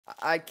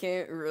I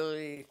can't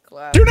really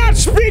clap. Do not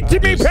speak to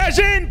me,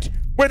 peasant,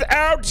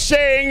 without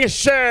saying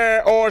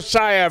sir or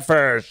sire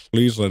first.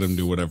 Please let him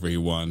do whatever he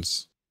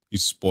wants.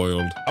 He's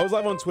spoiled. I was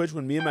live on Twitch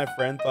when me and my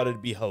friend thought it'd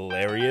be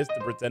hilarious to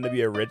pretend to be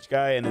a rich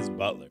guy and his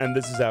butler. And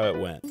this is how it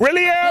went.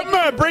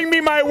 William, bring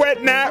me my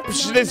wet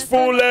naps. This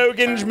fool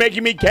Logan's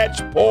making me catch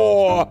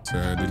poor.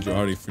 Sir, did you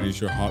already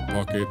finish your Hot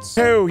Pockets?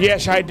 Oh,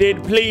 yes, I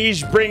did.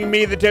 Please bring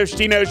me the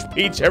Tostino's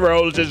pizza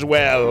rolls as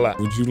well.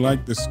 Would you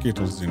like the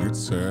Skittles in it,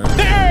 sir?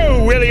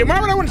 No, William,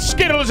 why would I want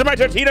Skittles in my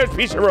Tostino's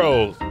pizza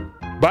rolls?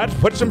 But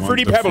put some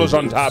Fruity Pebbles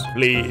on top,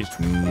 please.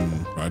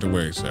 Right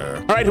away, sir.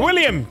 All right,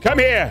 William, come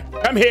here.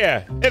 Come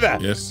here. Hither.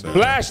 Yes, sir.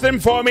 Blast them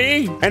for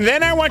me, and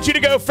then I want you to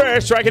go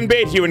first so I can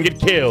bait you and get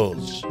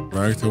kills.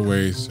 Right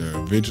away, sir.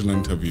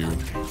 Vigilant of you.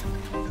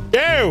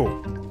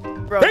 Go!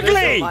 Bro,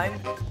 Quickly!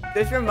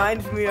 This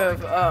reminds me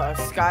of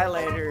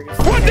Skylanders.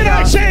 What did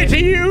I say to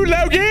you,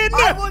 Logan?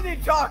 I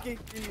wasn't talking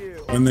to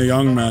you. When the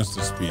young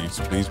master speaks,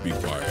 please be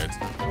quiet.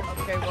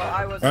 Okay, well,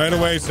 I was. Right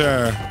away,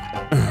 sir.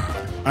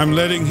 I'm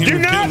letting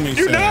him kill me,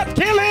 sir. Do not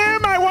kill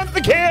him! I want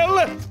the kill!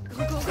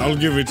 I'll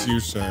give it to you,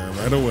 sir.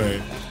 Right away.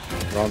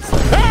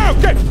 Oh,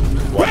 good!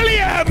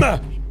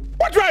 William!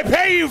 What do I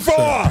pay you for?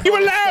 Sir. You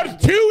allowed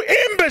two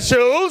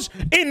imbeciles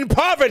in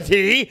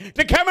poverty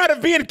to come out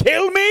of being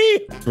kill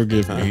me?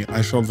 Forgive me.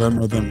 I shall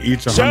Venmo them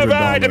each $100. So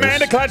I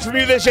demand a clutch from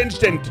you this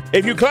instant.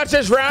 If you clutch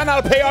this round,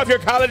 I'll pay off your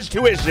college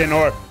tuition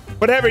or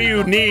whatever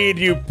you need,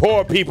 you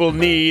poor people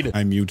need.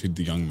 I muted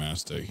the young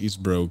master. He's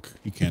broke.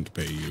 He can't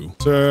pay you.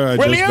 Sir,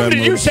 William,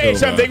 did you say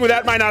something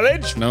without my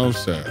knowledge? No,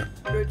 sir.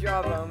 Good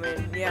job,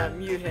 Omen. Yeah,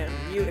 mute him.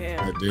 Mute him.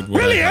 I did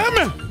what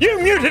William, you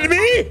muted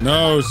me?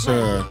 No,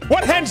 sir.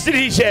 What hence did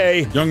he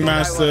say? Young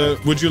master,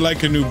 would you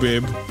like a new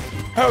bib?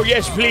 Oh,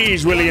 yes,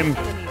 please, William.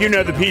 You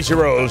know the pizza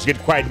rolls get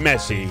quite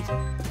messy.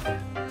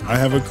 I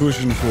have a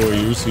cushion for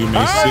you so you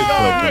may sit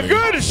properly.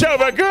 Good,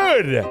 Silver,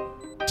 good.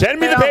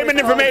 Send me the payment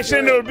information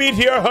and it'll be to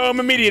your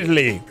home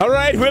immediately. All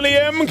right,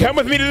 William, come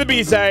with me to the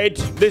B-site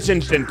this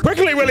instant.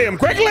 Quickly, William,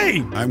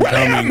 quickly!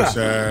 Coming,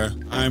 sir.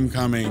 I'm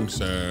coming,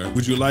 sir.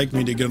 Would you like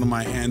me to get on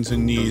my hands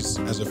and knees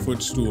as a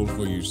footstool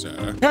for you,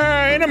 sir?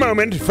 In a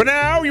moment. For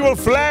now, you will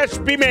flash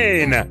be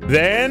main.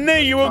 Then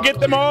you will get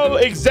them all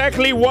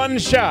exactly one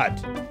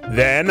shot.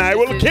 Then I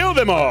will kill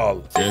them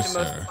all. Yes, the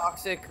most sir.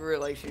 toxic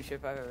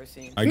relationship I've ever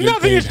seen.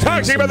 Nothing is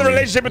toxic about the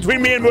relationship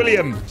between me and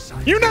William.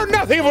 You know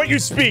nothing of what you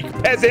speak,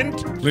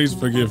 peasant. Please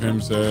forgive him,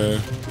 sir.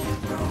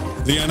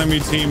 The enemy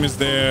team is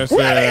there, sir.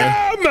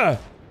 William!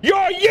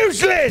 You're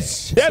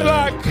useless!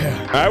 Deadlock!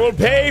 I will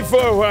pay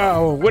for,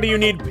 wow, what do you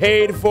need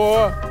paid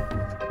for?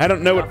 I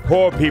don't know what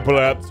poor people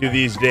are up to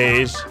these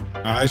days.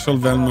 I shall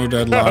Venmo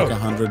Deadlock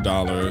 $100.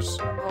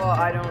 Well,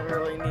 I don't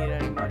really need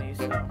any money,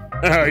 so.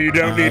 Oh, you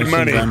don't need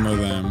money. Venmo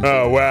them.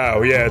 Oh,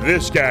 wow. Yeah,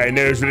 this guy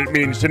knows what it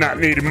means to not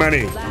need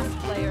money.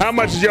 How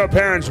much is your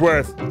parents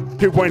worth?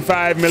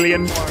 2.5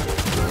 million?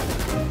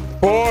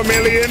 4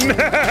 million?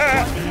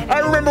 I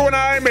remember when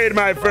I made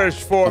my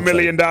first $4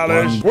 million.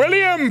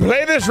 William,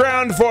 play this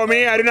round for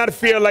me. I do not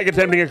feel like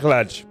attempting a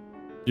clutch.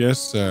 Yes,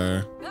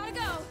 sir.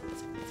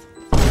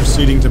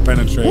 Proceeding to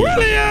penetrate.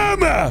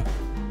 William!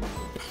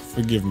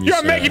 Forgive me,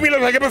 You're making me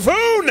look like a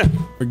buffoon!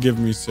 Forgive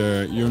me,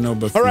 sir. You're no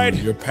buffoon. All right.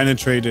 You're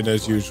penetrated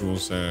as usual,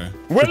 sir.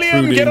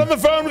 William, get on the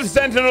phone with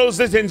Sentinels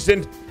this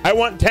instant. I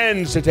want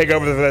Tenz to take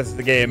over the rest of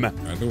the game.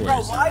 Right away,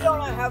 Bro, why don't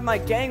I have my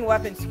gang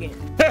weapon skin?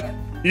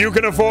 You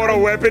can afford a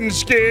weapon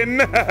skin?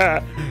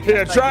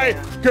 Here, try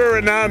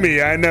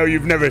Kuranami. I know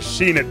you've never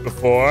seen it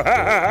before.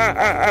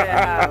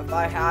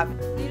 I have.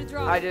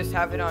 I just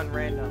have it on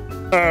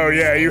random. Oh,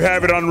 yeah, you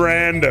have it on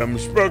random.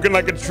 Spoken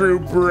like a true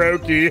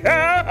brokey.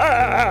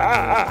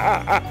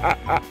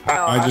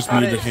 I just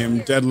muted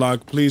him.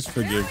 Deadlock, please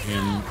forgive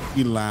him.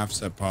 He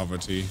laughs at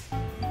poverty.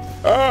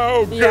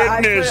 Oh,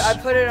 goodness. Yeah, I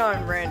put it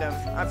on random.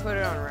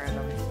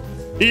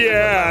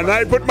 Yeah, and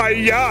I put my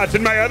yacht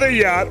in my other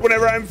yacht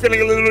whenever I'm feeling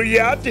a little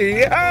yachty.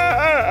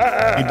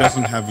 He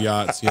doesn't have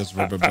yachts. He has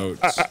rubber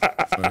boats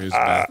for his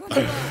back.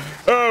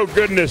 Oh,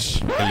 goodness.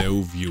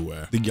 Hello,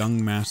 viewer. The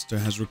young master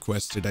has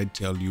requested I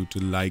tell you to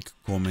like,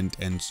 comment,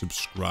 and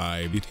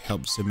subscribe. It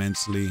helps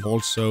immensely.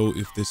 Also,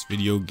 if this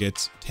video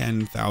gets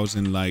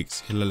 10,000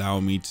 likes, he'll allow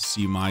me to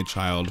see my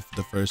child for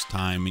the first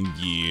time in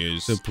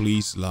years. So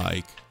please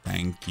like.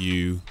 Thank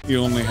you. He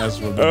only has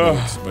rubber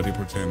boats, but he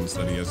pretends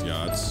that he has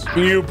yachts.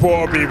 You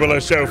poor people are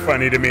so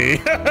funny to me.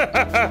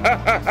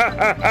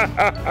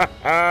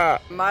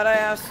 Might I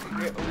ask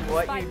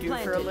what you do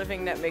for a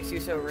living that makes you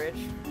so rich?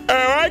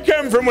 Oh, I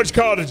come from what's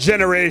called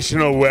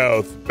generational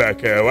wealth,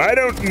 Becco. I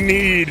don't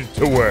need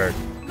to work.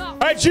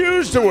 I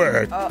choose to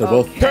work.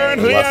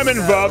 Currently, I'm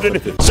involved in...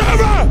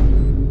 Sava!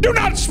 Do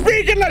not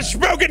speak unless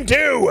spoken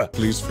to!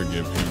 Please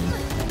forgive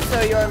him.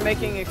 So you're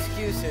making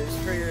excuses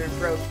for your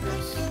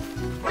brokenness.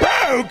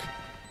 Broke?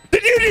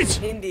 Did you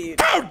just...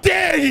 Indeed. How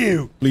dare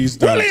you? Please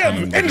don't.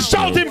 William,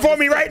 insult him for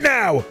me right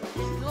now.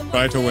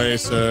 Right away,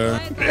 sir.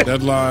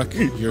 Deadlock,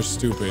 you're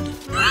stupid.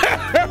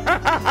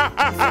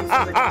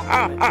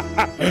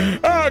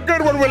 Oh,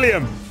 good one,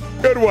 William.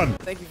 Good one.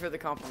 Thank you for the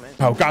compliment.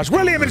 Oh, gosh.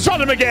 William,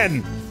 insult him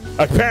again.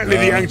 Apparently,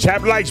 the young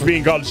chap likes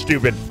being called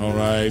stupid. All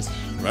right.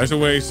 Right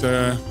away,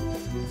 sir.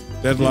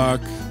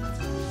 Deadlock.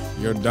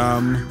 You're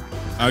dumb,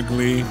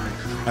 ugly,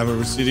 have a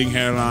receding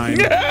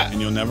hairline,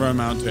 and you'll never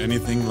amount to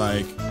anything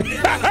like...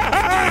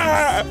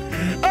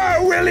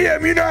 Oh,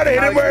 William, you know how to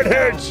hit him where it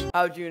hurts.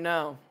 How'd you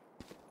know?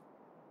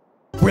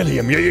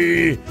 William,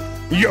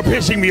 you're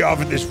pissing me off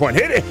at this point.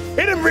 Hit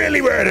him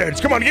really where it hurts.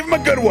 Come on, give him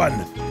a good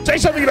one. Say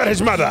something about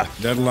his mother.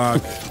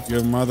 Deadlock,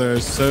 your mother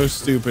is so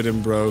stupid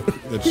and broke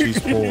that she's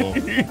poor.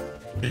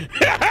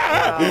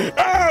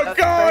 Oh,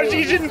 God,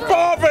 she's in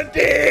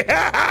poverty.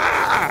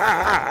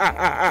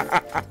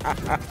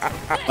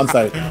 I'm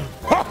sorry.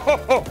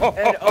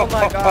 And oh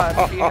my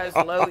God, she has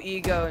low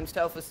ego and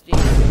self-esteem.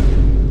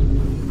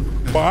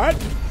 What?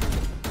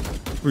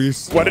 Please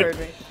stop. What You did,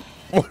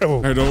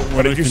 heard me.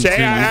 what did you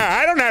say?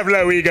 I don't have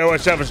low ego or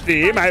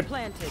self-esteem.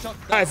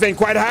 I think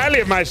quite highly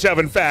of myself,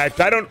 in fact.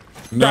 I don't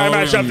cry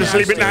myself to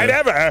sleep at night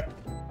ever.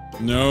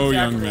 No, Exactly.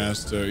 young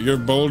master. You're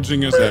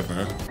bulging as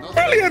ever.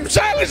 William,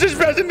 silence is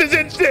present this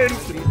instant.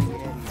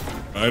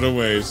 Right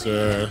away,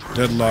 sir.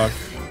 Deadlock.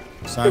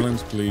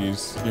 Silence,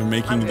 please. You're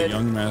making the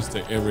young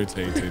master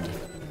irritated.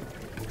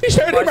 He's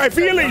hurting my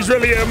feelings,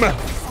 William.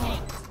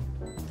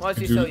 Why is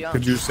he so young?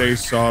 Could you say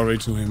sorry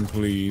to him,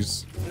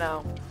 please?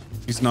 No.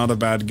 He's not a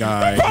bad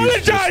guy.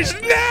 Apologize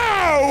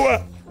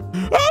now!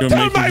 I'll You're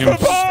tell making my him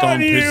papa on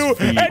stomp his you,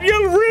 feet. and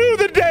you'll rue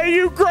the day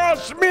you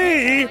cross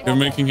me. You're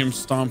making him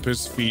stomp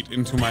his feet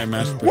into my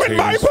mashed potatoes. When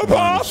my papa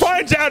lunch.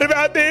 finds out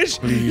about this,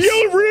 Please.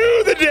 you'll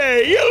rue the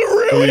day. You'll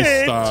rue Please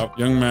it. stop.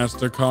 Young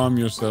master, calm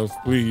yourself,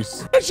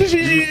 please.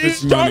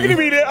 He's talking to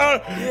me. You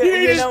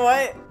know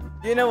what?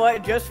 You know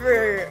what? Just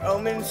for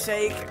Omen's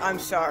sake, I'm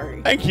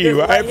sorry. Thank you.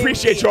 Just I let him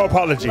appreciate be- your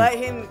apology. Let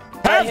him.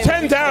 Have let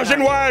him be 10,000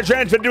 tonight. wire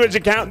transferred to his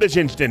account this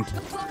instant.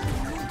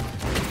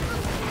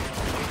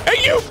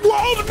 Hey, you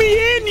walled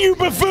me in, you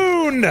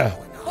buffoon!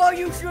 Oh,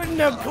 you shouldn't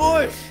have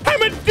pushed.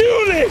 I'm a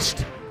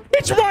duelist!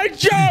 It's my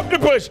job to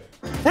push!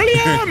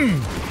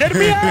 William! Get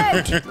me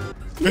out!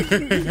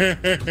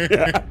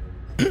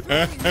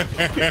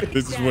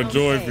 This is what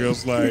joy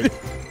feels like.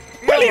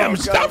 William,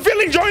 stop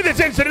feeling joy this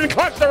instant and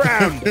clutch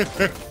around!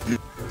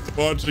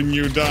 Watching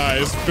you die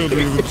is filled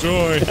me with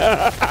joy.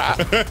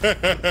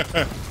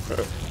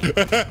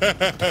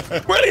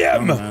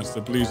 William! Young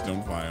master, please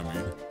don't fire me.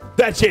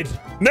 That's it.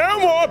 No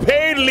more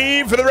paid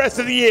leave for the rest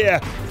of the year.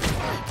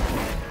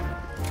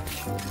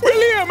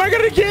 William, I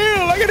got a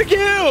kill! I got a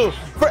kill!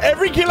 For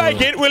every kill I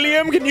get,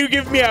 William, can you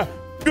give me a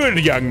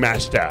good young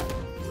master?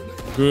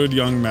 Good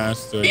young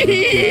master.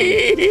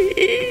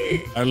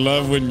 I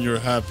love when you're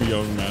happy,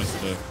 young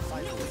master.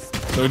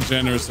 So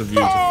generous of you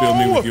to fill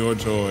me with your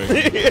joy.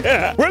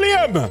 Yeah.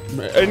 William,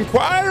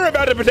 inquire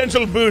about a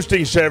potential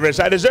boosting service.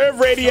 I deserve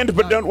Radiant,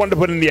 but don't want to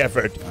put in the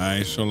effort.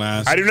 I shall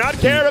ask. I do not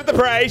care about the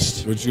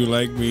price. Would you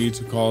like me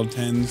to call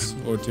Tenz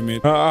or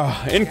Timid?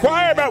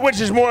 Inquire about which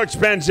is more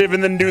expensive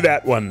and then do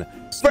that one.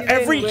 For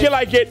every kill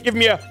I get, give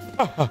me a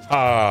ha ha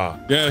ha.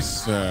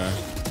 Yes, sir.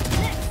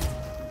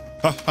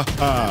 Ha ha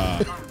ha.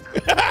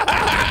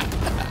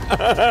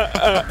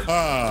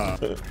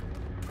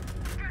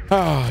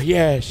 Oh,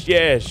 yes,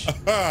 yes.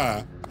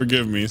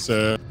 Forgive me,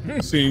 sir.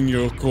 Seeing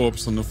your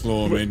corpse on the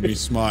floor made me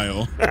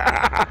smile.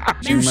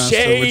 You Master,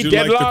 say, would you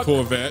Deadlock? like the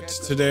Corvette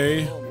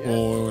today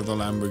or the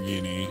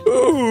Lamborghini?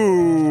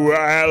 Ooh,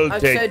 I'll I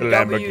take said the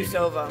W, Lamborghini.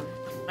 Sova.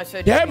 I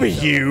said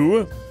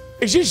W?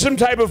 Is this some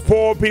type of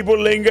poor people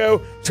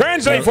lingo?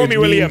 Translate for me,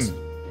 William.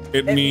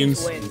 It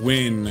means means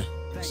win,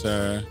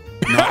 sir.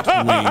 Not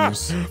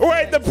wings.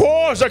 Wait, the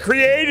poors are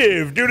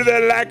creative due to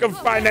their lack of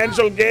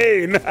financial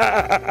gain.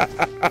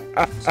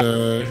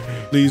 Sir,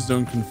 please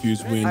don't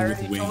confuse win I with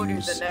already told you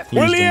wings. the next- Please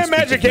don't William, speak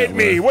of educate that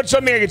me. word. What's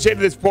something I could say to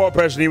this poor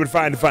person he would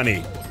find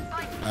funny?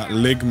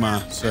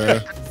 Ligma,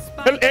 sir.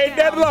 Hey,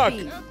 Deadlock.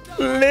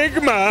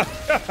 Ligma.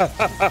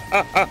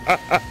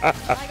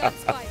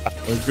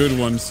 A good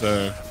one,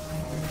 sir.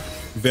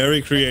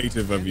 Very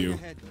creative of you.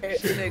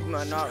 It's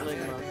Sigma, not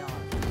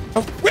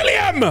Ligma.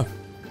 William!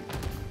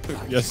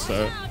 Yes,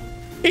 sir.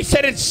 He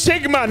said it's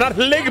Sigma, not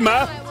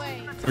Ligma.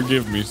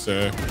 Forgive me,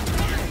 sir.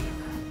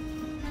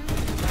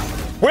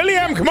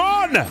 William, come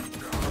on! I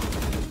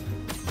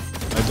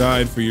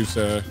died for you,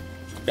 sir.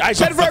 I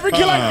said for every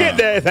kill I get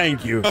there,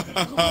 thank you. All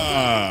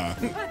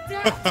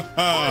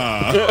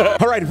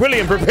right,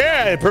 William,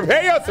 prepare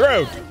your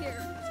throat.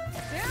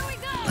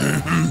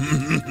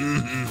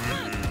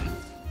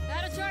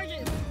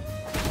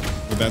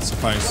 Would that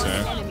suffice,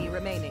 sir? Enemy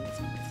remaining.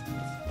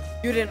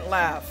 You didn't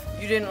laugh.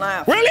 You didn't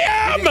laugh.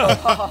 William!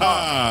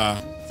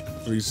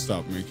 Please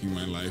stop making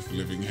my life a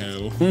living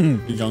hell.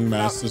 The young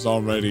master's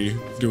already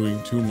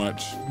doing too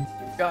much.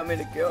 Got me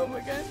to kill him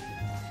again.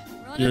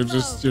 You're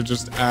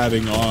just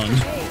adding on.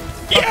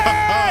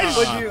 Yes!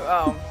 Would you?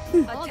 Oh.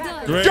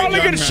 Great, Jolly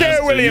young good share,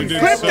 master, William. you did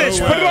Clip so this,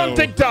 put it on well.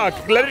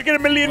 TikTok. Let it get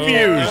 1 million Oh,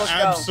 views.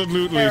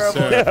 absolutely, Terrible.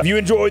 sir. If you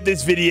enjoyed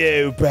this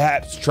video,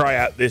 perhaps try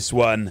out this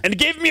one. And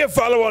give me a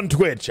follow on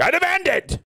Twitch. I demand it!